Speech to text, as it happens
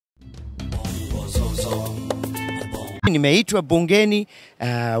Nimeitwa bungeni,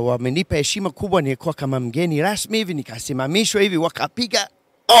 wamenipa heshima kubwa, nilikuwa kama mgeni rasmi hivi, nikasimamishwa hivi, wakapiga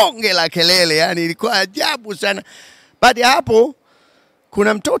onge la kelele, yani ilikuwa ajabu sana. Baada ya hapo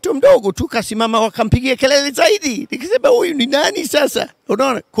kuna mtoto mdogo tu kasimama, wakampigia kelele zaidi. Nikasema huyu ni nani sasa?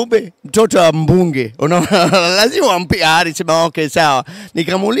 Unaona, kumbe mtoto wa mbunge. Unaona, lazima wampe ahadi. Sema okay sawa.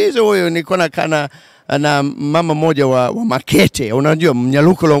 Nikamuuliza huyo, niko na mama moja wa Makete, unajua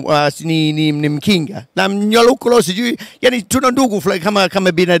Mnyalukulo, ni Mkinga. Na Mnyalukulo sijui, yani tuna ndugu fulani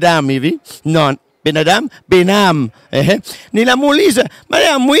kama binadamu hivi. No, binam. Ninamuuliza mara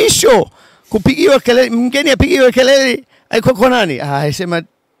ya mwisho kupigiwa kelele, mgeni apigiwa kelele kwa nani? Sema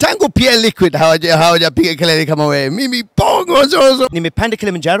tangu pia liquid hawajapiga kelele kama wewe. Mimi Bongo Zozo. Nimepanda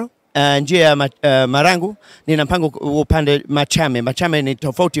Kilimanjaro, njia ya Marangu, nina mpango upande Machame. Machame ni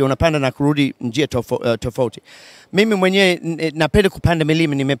tofauti, unapanda na kurudi njia tofauti. Mimi mwenyewe napenda kupanda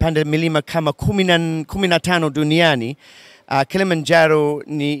milima, nimepanda milima kama 15 duniani. Kilimanjaro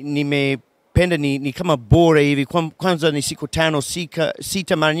nimependa ni kama bora hivi. Kwanza ni siku 5,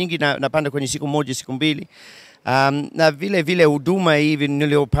 6, mara nyingi napanda kwenye siku 1, siku 2. Na vile huduma hivi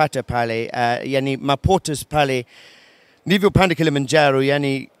niliopata pale, yani maporters pale nilivyopanda Kilimanjaro,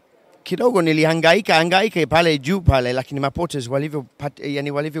 yani kidogo nilihangaika pale juu pale, lakini maporters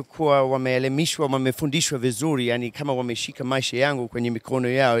walivyokuwa wameelimishwa, wamefundishwa vizuri, yani kama wameshika maisha yangu kwenye mikono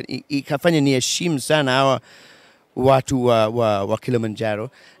yao, ikafanya niheshimu sana hawa watu wa Kilimanjaro.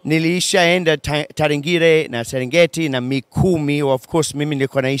 Nilishaenda Tarangire na Serengeti na Mikumi. Of course mimi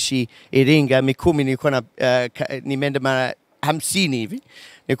nilikuwa naishi Iringa. Mikumi nilikuwa nimeenda mara 50 hivi.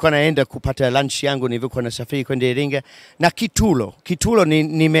 Nilikuwa naenda kupata lunch yangu nilivyokuwa nasafiri kwenda Iringa. Na Kitulo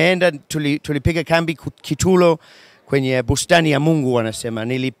nimeenda, tulipiga kambi Kitulo kwenye bustani ya Mungu wanasema.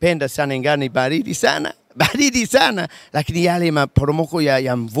 Nilipenda sana, ingani baridi sana, lakini yale maporomoko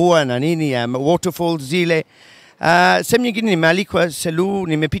ya mvua na nini, ya waterfalls zile. Sehemu nyingine nimealikwa Selu,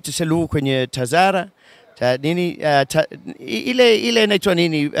 nimepita Selu kwenye Tazara. Ile inaitwa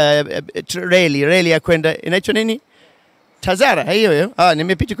nini? Reli ya kwenda, inaitwa nini? Tazara, hiyo.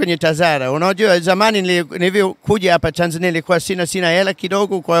 Nimepita kwenye Tazara. Unajua zamani nilivyokuja hapa Tanzania nilikuwa sina hela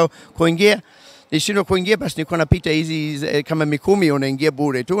kidogo kwa kuingia. Nishindwa kuingia, basi nilikuwa napita hizi kama Mikumi, unaingia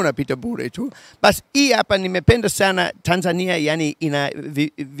bure tu, unapita bure tu. Basi hii hapa nimependa sana Tanzania, yani ina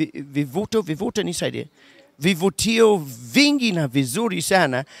vivuto nisaidie. Vivutio vingi na vizuri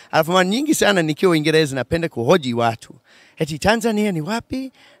sana. Alafu mara nyingi sana nikiwa Uingereza napenda kuhoji watu. Eti Tanzania ni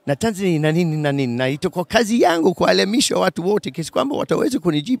wapi? Na Tanzania na nini? Na itakuwa kazi yangu kuelimisha watu wote kiasi kwamba wataweza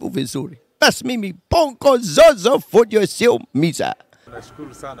kunijibu vizuri. Basi mimi Bongo Zozo fujo sio miza.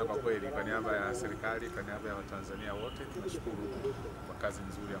 Tunashukuru sana kwa kweli, kwa niaba ya serikali, kwa niaba ya Watanzania wote, tunashukuru kwa kazi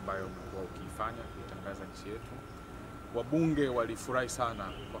nzuri ambayo umekuwa ukiifanya kuitangaza nchi yetu. Wabunge walifurahi sana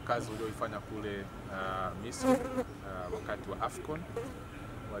kwa kazi ulioifanya kule Misri wakati wa Afcon.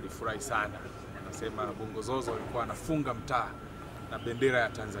 Walifurahi sana. Anasema Bongo Zozo alikuwa anafunga mtaa na bendera ya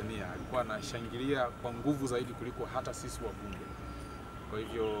Tanzania. Alikuwa anashangilia kwa nguvu zaidi kuliko hata sisi wabunge. Kwa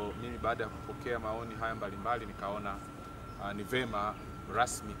hivyo mimi baada ya kupokea maoni haya mbalimbali nikaona ni vema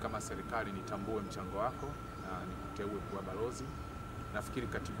rasmi kama serikali nitambue mchango wako na nikuteue kuwa balozi. Nafikiri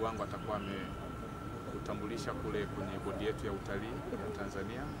katibu wangu atakuwa kutambulisha kule kwenye bodi yetu ya utalii ya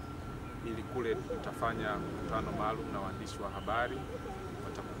Tanzania, ili kule tutafanya mkutano maalum na waandishi wa habari.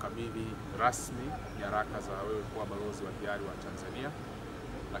 Watakukabidhi rasmi nyaraka za wewe kuwa balozi wa hiari wa Tanzania,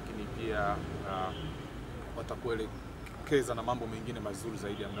 lakini pia watakuelekeza na mambo mengine mazuri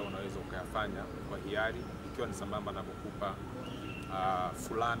zaidi ambayo unaweza ukayafanya kwa hiari, ikiwa ni sambamba na kukupa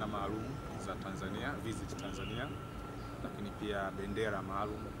fulana maalum za Tanzania, Visit Tanzania, lakini pia bendera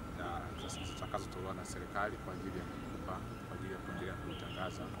maalum zitakazotolewa na serikali kwa ajili ya kuendelea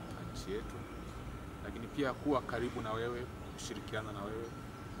kuitangaza nchi yetu, lakini pia kuwa karibu na wewe, kushirikiana na wewe,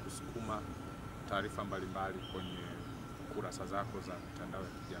 kusukuma taarifa mbalimbali kwenye kurasa zako za mitandao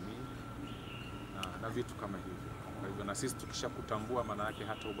ya kijamii na vitu kama hivyo. Kwa hivyo na sisi tukishakutambua, maana yake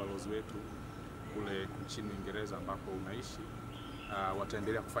hata ubalozi wetu kule nchini Uingereza ambapo unaishi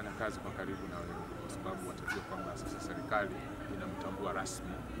wataendelea kufanya kazi kwa karibu na wewe, kwa sababu watajua kwamba sasa serikali inamtambua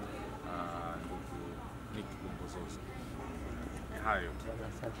rasmi Bongo Zozo. Hayo.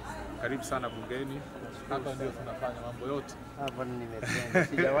 Karibu sana bungeni. Hapa ndio tunafanya mambo yote. Hapa nimependa.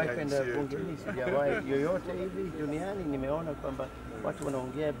 Sijawahi kwenda bungeni, sijawahi yoyote hivi duniani. Nimeona kwamba watu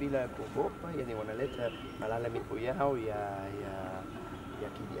wanaongea bila kuogopa, yani wanaleta malalamiko yao ya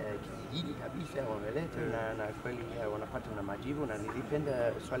kijiji kabisa wameleta na kweli wanapata na majibu. Na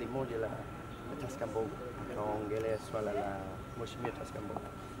nilipenda swali moja la Taskambo, akaongelea swala la Mheshimiwa Taskambo,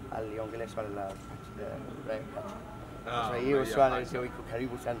 aliongelea swala la Sasa hiyo swali sio iko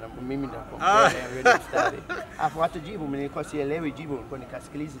karibu sana mimi na kwa mstari. Hapo atajibu mimi nilikuwa sielewi jibu, nilikuwa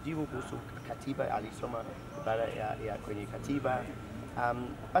nikasikiliza jibu kuhusu katiba, alisoma ibara ya kwenye katiba.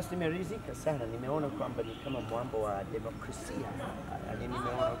 Basi nimeridhika sana, nimeona kwamba ni kama mwambo wa demokrasia.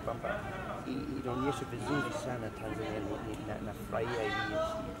 Nimeona kwamba inaonyesha vizuri sana Tanzania nafurahia hii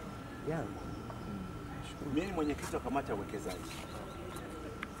nchi yangu. Mimi ni mwenyekiti wa kamati ya uwekezaji.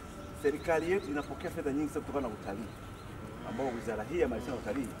 Serikali yetu inapokea fedha nyingi sana kutokana na utalii, ambao wizara hii ya maliasili na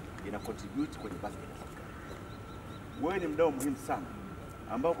utalii ina contribute kwenye basket. Wewe ni mdau muhimu sana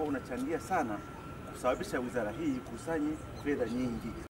ambao unachangia sana kusababisha wizara hii kusanye fedha nyingi